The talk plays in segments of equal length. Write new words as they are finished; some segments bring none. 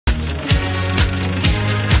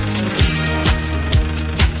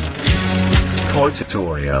more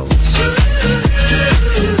tutorials.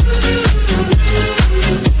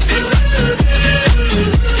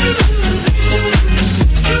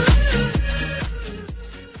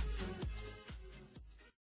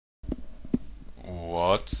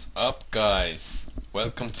 What's up, guys?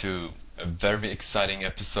 Welcome to a very exciting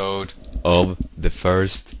episode of the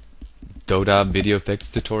first DotA Video Effects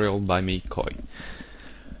tutorial by me, Koi.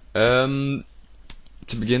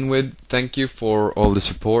 To begin with, thank you for all the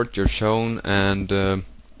support you're shown, and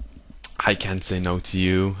I can't say no to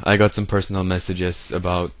you. I got some personal messages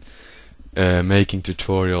about making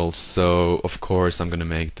tutorials, so of course I'm gonna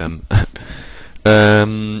make them.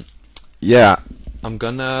 Yeah, I'm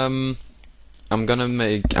gonna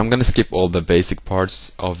skip all the basic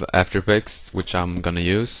parts of After Effects, which I'm gonna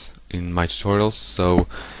use in my tutorials. So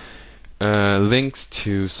links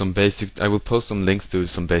to some basic, I will post some links to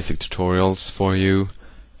some basic tutorials for you,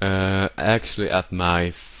 actually at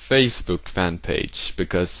my Facebook fan page,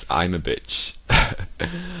 because I'm a bitch.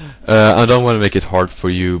 I don't want to make it hard for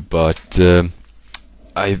you, but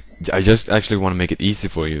I just actually want to make it easy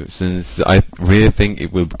for you, since I really think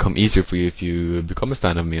it will become easier for you if you become a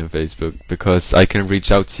fan of me on Facebook, because I can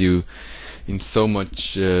reach out to you in so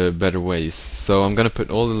much better ways. So I'm gonna put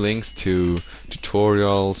all the links to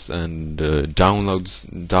tutorials and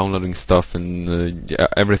downloading stuff and yeah,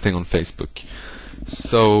 everything on Facebook.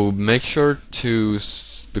 So make sure to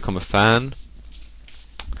become a fan,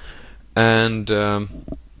 and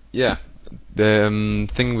yeah, the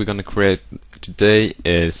thing we're gonna create today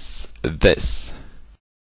is this.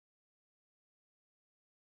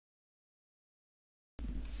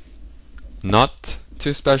 Not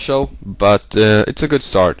too special, but it's a good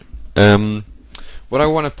start. What I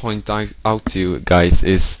want to point out to you guys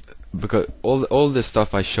is, because all the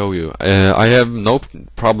stuff I show you, I have no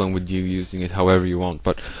problem with you using it however you want,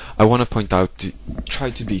 but I want to point out to try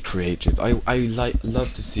to be creative. I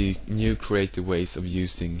love to see new creative ways of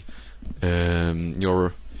using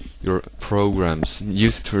your programs,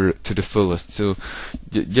 used to the fullest. So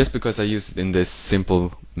just because I use it in this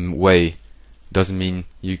simple way doesn't mean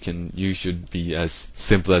you should be as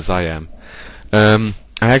simple as I am. I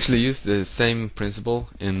actually use the same principle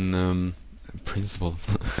in principle,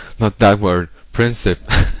 not that word, principle.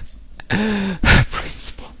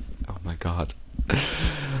 Oh my god.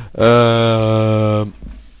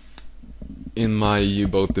 In my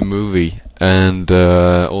U-Boat the movie, and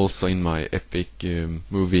also in my epic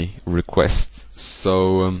movie request.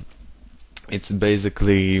 So it's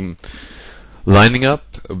basically lining up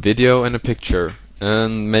a video and a picture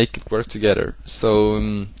and make it work together. So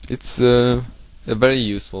it's a very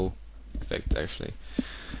useful effect, actually.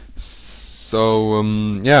 So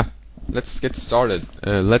yeah, let's get started.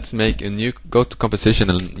 Let's make a new, go to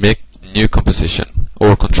composition and make new composition,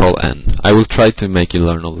 or Control N. I will try to make you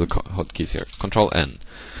learn all the hotkeys here. Control N.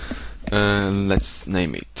 Let's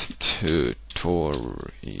name it Tutorial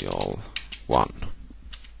 1.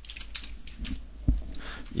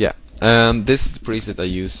 Yeah, this is the preset I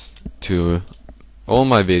use to all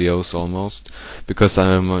my videos almost, because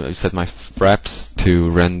I set my fraps to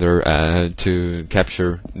render to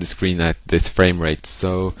capture the screen at this frame rate.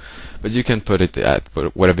 So, but you can put it at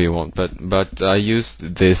whatever you want. But I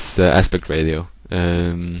used this aspect ratio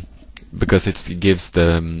because it gives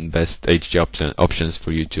the best HD options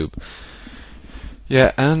for YouTube.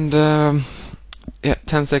 Yeah, and yeah,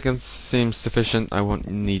 10 seconds seems sufficient. I won't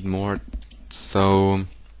need more. So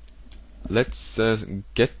let's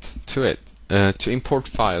get to it. To import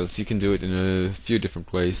files, you can do it in a few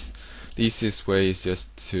different ways. The easiest way is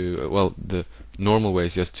just to, well, the normal way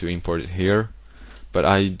is just to import it here, but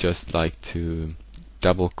I just like to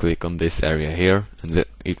double click on this area here, and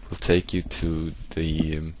it will take you to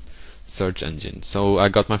the search engine. So I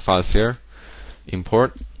got my files here,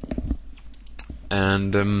 import,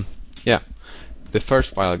 and yeah, the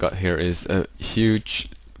first file I got here is a huge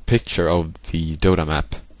picture of the DotA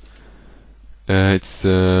map. It's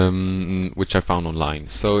which I found online.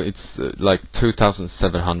 So it's like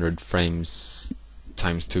 2,700 frames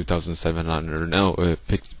times 2,700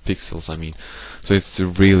 pixels. I mean, so it's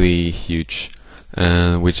really huge,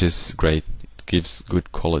 which is great. It gives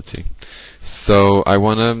good quality. So I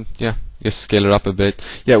wanna just scale it up a bit.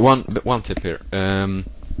 Yeah, one tip here.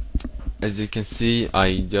 As you can see,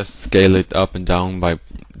 I just scale it up and down by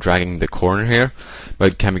dragging the corner here,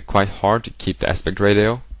 but it can be quite hard to keep the aspect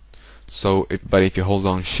ratio. So, but if you hold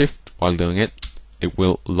down Shift while doing it, it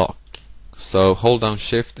will lock. So hold down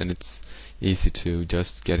Shift, and it's easy to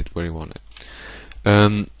just get it where you want it.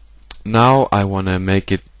 Now I want to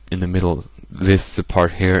make it in the middle, this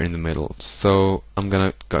part here in the middle. So I'm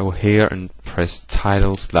gonna go here and press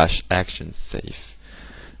Title / Action Save,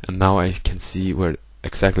 and now I can see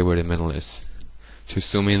exactly where the middle is. To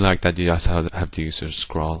zoom in like that, you just have to use your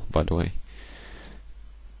scroll, by the way.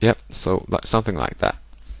 Yep, so something like that.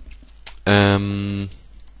 And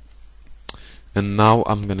now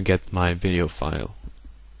I'm gonna get my video file.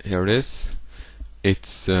 Here it is.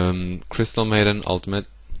 It's Crystal Maiden Ultimate,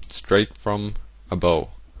 straight from a bow.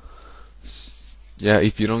 Yeah,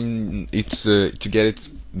 if you don't, it's to get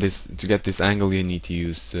this angle, you need to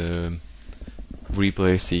use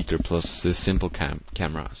Replay Seeker plus the simple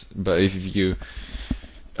camera. But if you,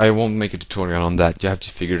 I won't make a tutorial on that. You have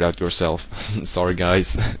to figure it out yourself. Sorry,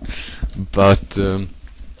 guys. But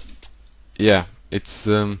yeah, it's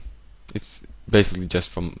basically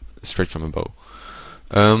just straight from a bow.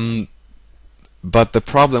 But the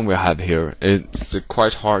problem we have here, it's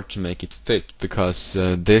quite hard to make it fit, because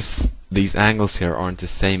these angles here aren't the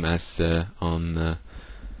same as on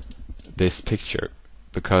this picture,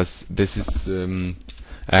 because this is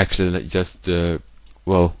actually just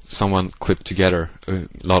well, someone clipped together a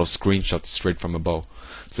lot of screenshots straight from a bow.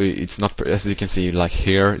 So it's not, as you can see, like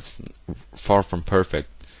here, it's far from perfect.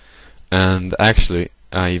 And actually,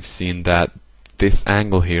 I've seen that this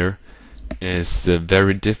angle here is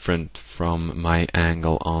very different from my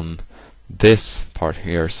angle on this part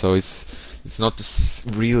here. So it's not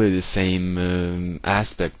really the same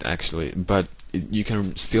aspect actually, but you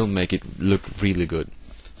can still make it look really good.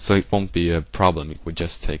 So it won't be a problem. It would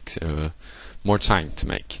just take more time to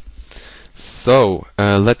make. So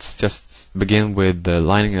let's just begin with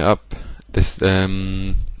lining it up. This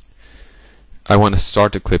I want to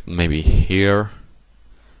start the clip maybe here.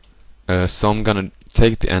 So I'm gonna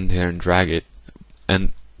take the end here and drag it,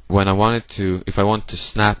 and when I want it to, if I want to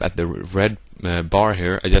snap at the red bar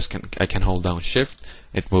here, I can hold down Shift.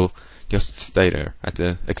 It will just stay there at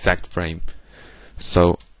the exact frame.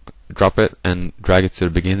 So drop it and drag it to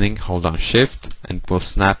the beginning, hold down Shift, and it will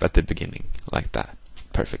snap at the beginning like that.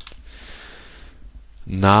 Perfect.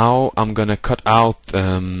 Now I'm gonna cut out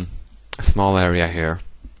a small area here.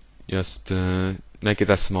 Just make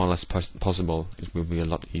it as small as possible. It will be a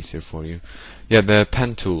lot easier for you. Yeah, the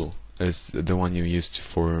pen tool is the one you use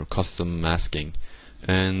for custom masking,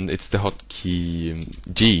 and it's the hotkey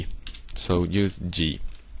G. So use G.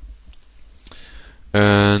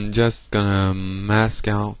 And just gonna mask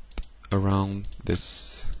out around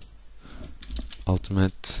this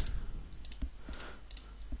ultimate,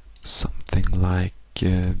 something like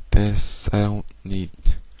this. I don't need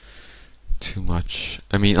too much.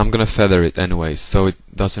 I mean, I'm gonna feather it anyway, so it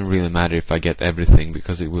doesn't really matter if I get everything,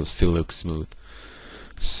 because it will still look smooth.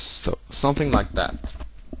 So something like that.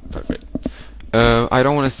 Perfect. I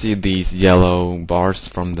don't want to see these yellow bars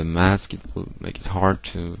from the mask. It will make it hard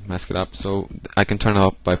to mask it up, so I can turn it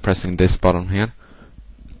up by pressing this button here,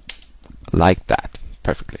 like that.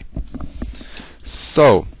 Perfectly.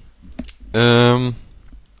 So yeah,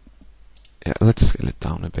 let's scale it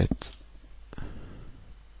down a bit.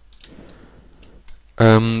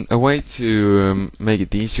 A way to make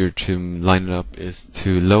it easier to line it up is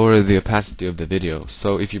to lower the opacity of the video.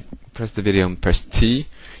 So if you press the video and press T,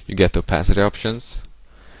 you get the opacity options.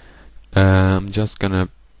 I'm just gonna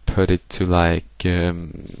put it to like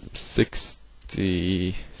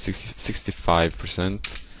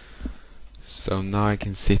 65%. So now I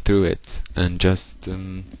can see through it and just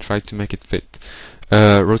try to make it fit.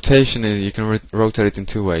 Rotation is, you can rotate it in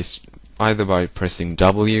two ways, either by pressing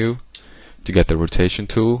W to get the rotation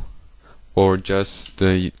tool, or just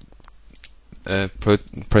press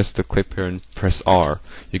the clip here and press R.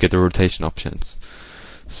 You get the rotation options.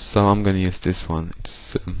 So I'm gonna use this one.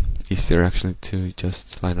 It's easier actually to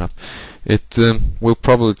just line up. It will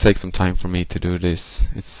probably take some time for me to do this.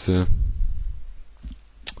 It's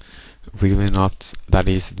really not that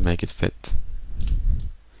easy to make it fit.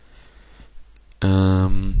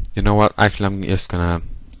 You know what? Actually, I'm just gonna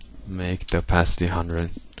make the opacity 100.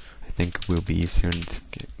 I think it will be easier in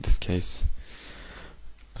this case.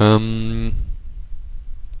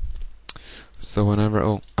 So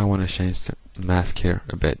whenever I want to change the mask here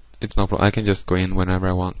a bit, it's no problem. I can just go in whenever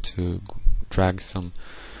I want to change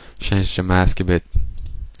the mask a bit.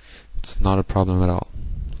 It's not a problem at all.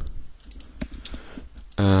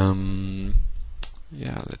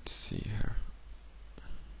 Yeah, let's see here.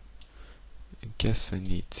 I guess I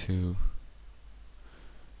need to.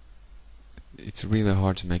 It's really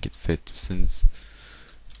hard to make it fit, since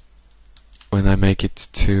when I make it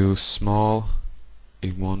too small,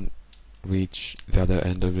 it won't reach the other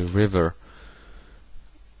end of the river.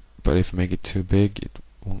 But if I make it too big, it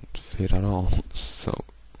won't fit at all. So,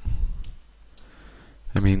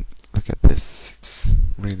 I mean, look at this. It's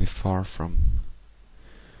really far from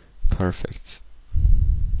perfect.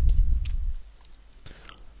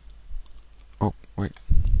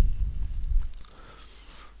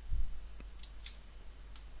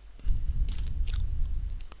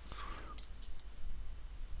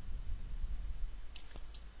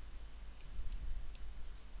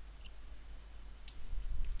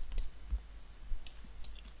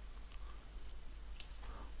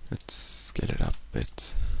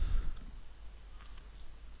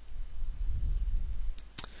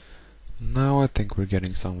 Now I think we're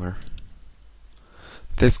getting somewhere.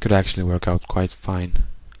 This could actually work out quite fine.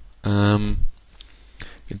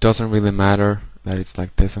 It doesn't really matter that it's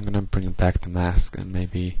like this. I'm gonna bring back the mask and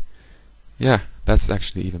maybe, yeah, that's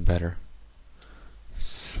actually even better.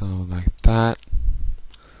 So like that.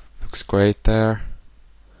 Looks great there.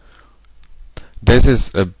 This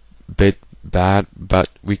is a bit bad, but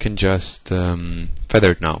we can just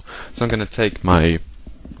feather it now. So I'm gonna take my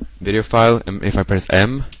video file, and if I press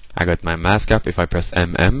M, I got my mask up. If I press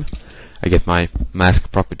MM, I get my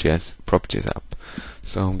mask properties up.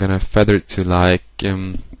 So I'm gonna feather it to like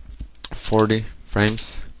 40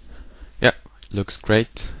 frames. Yeah, looks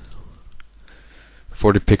great.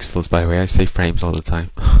 40 pixels, by the way. I say frames all the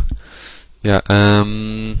time. Yeah.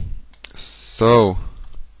 So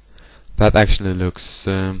that actually looks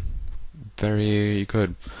very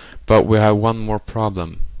good. But we have one more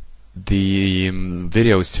problem. The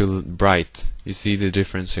video is too bright. You see the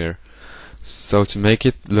difference here. So to make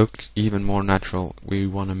it look even more natural, we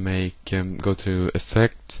want to make go to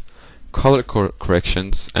Effect, Color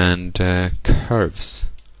Corrections, and Curves.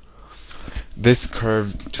 This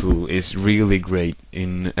curve tool is really great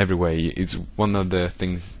in every way. It's one of the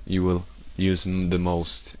things you will use the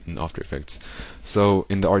most in After Effects. So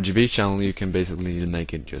in the RGB channel, you can basically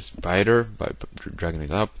make it just brighter by dragging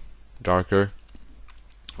it up, darker,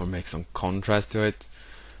 or make some contrast to it.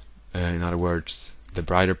 In other words, the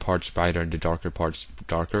brighter parts brighter, the darker parts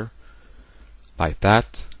darker, like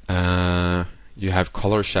that. You have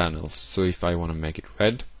color channels, so if I want to make it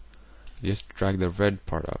red, just drag the red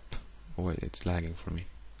part up. Oh wait, it's lagging for me.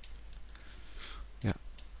 Yeah.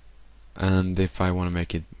 And if I want to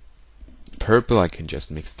make it purple, I can just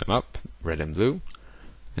mix them up, red and blue,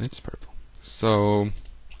 and it's purple. So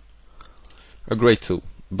a great tool.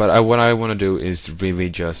 But what I want to do is really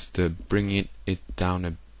just bring it down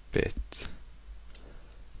a bit,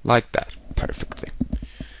 like that, perfectly.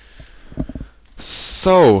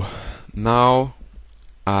 So now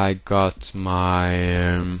I got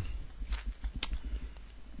my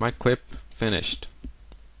my clip finished.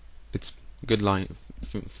 It's good line.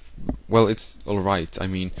 Well, it's alright. I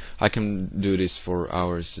mean, I can do this for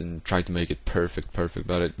hours and try to make it perfect,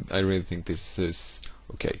 but I really think this is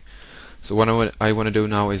okay. So what I want to do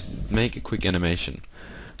now is make a quick animation.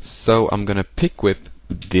 So I'm gonna pick whip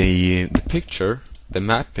the picture, the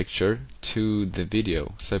map picture, to the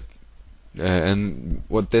video. So and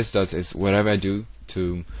what this does is whatever I do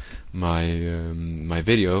to my my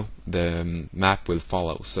video, the map will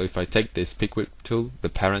follow. So if I take this pick whip tool, the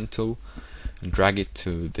parent tool, and drag it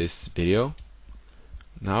to this video,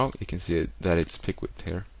 now you can see that it's pick whipped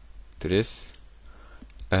here to this.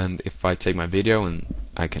 And if I take my video and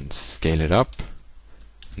I can scale it up,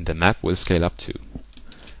 and the map will scale up too.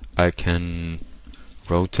 I can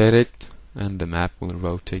rotate it, and the map will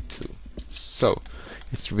rotate too. So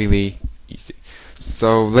it's really easy.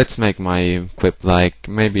 So let's make my clip like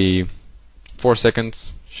maybe 4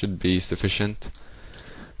 seconds should be sufficient.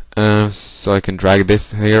 So I can drag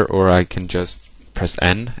this here, or I can just press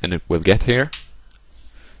N and it will get here.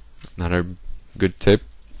 Another good tip.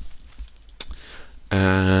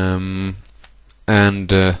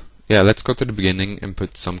 Yeah, let's go to the beginning and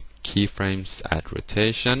put some keyframes at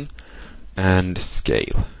rotation and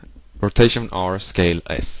scale. Rotation R, scale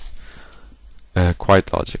S.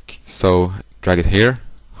 Quite logic. So drag it here,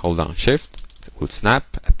 hold down Shift, it will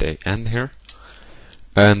snap at the end here,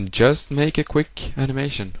 and just make a quick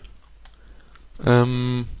animation.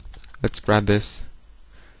 Let's grab this,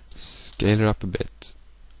 scale it up a bit,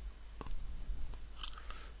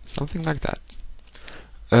 something like that.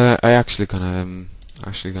 I actually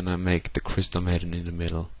gonna make the Crystal Maiden in the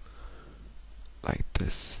middle, like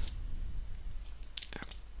this.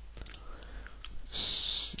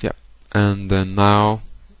 Yeah, and then now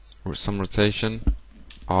some rotation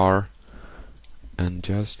R, and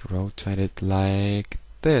just rotate it like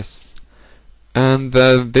this. And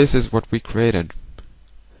this is what we created.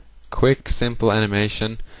 Quick, simple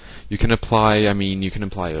animation. You can apply, I mean, you can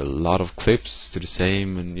apply a lot of clips to the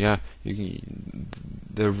same, and yeah,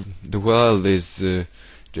 the world is the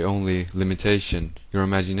only limitation. Your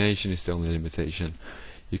imagination is the only limitation.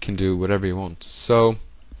 You can do whatever you want. So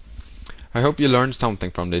I hope you learned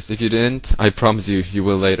something from this. If you didn't, I promise you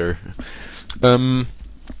will later.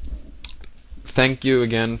 Thank you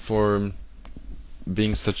again for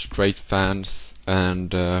being such great fans,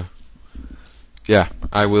 and yeah,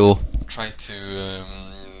 I will try to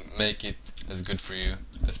make it as good for you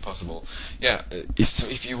as possible. Yeah,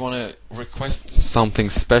 if you want to request something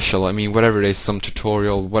special, I mean, whatever it is, some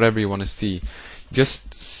tutorial, whatever you want to see,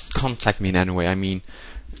 just contact me in any way. I mean,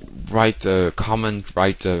 write a comment,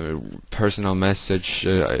 write a personal message,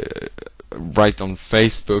 write on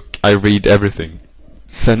Facebook. I read everything.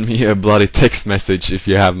 Send me a bloody text message if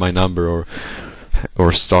you have my number,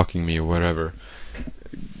 or stalking me or whatever.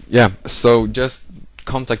 Yeah, so just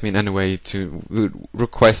contact me in any way to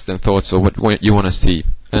request and thoughts of what you want to see,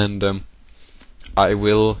 and I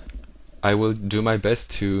will do my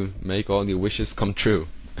best to make all your wishes come true.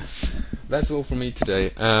 That's all for me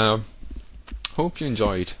today. Hope you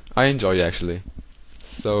enjoyed. I enjoyed, actually.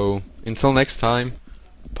 So until next time,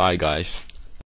 bye guys.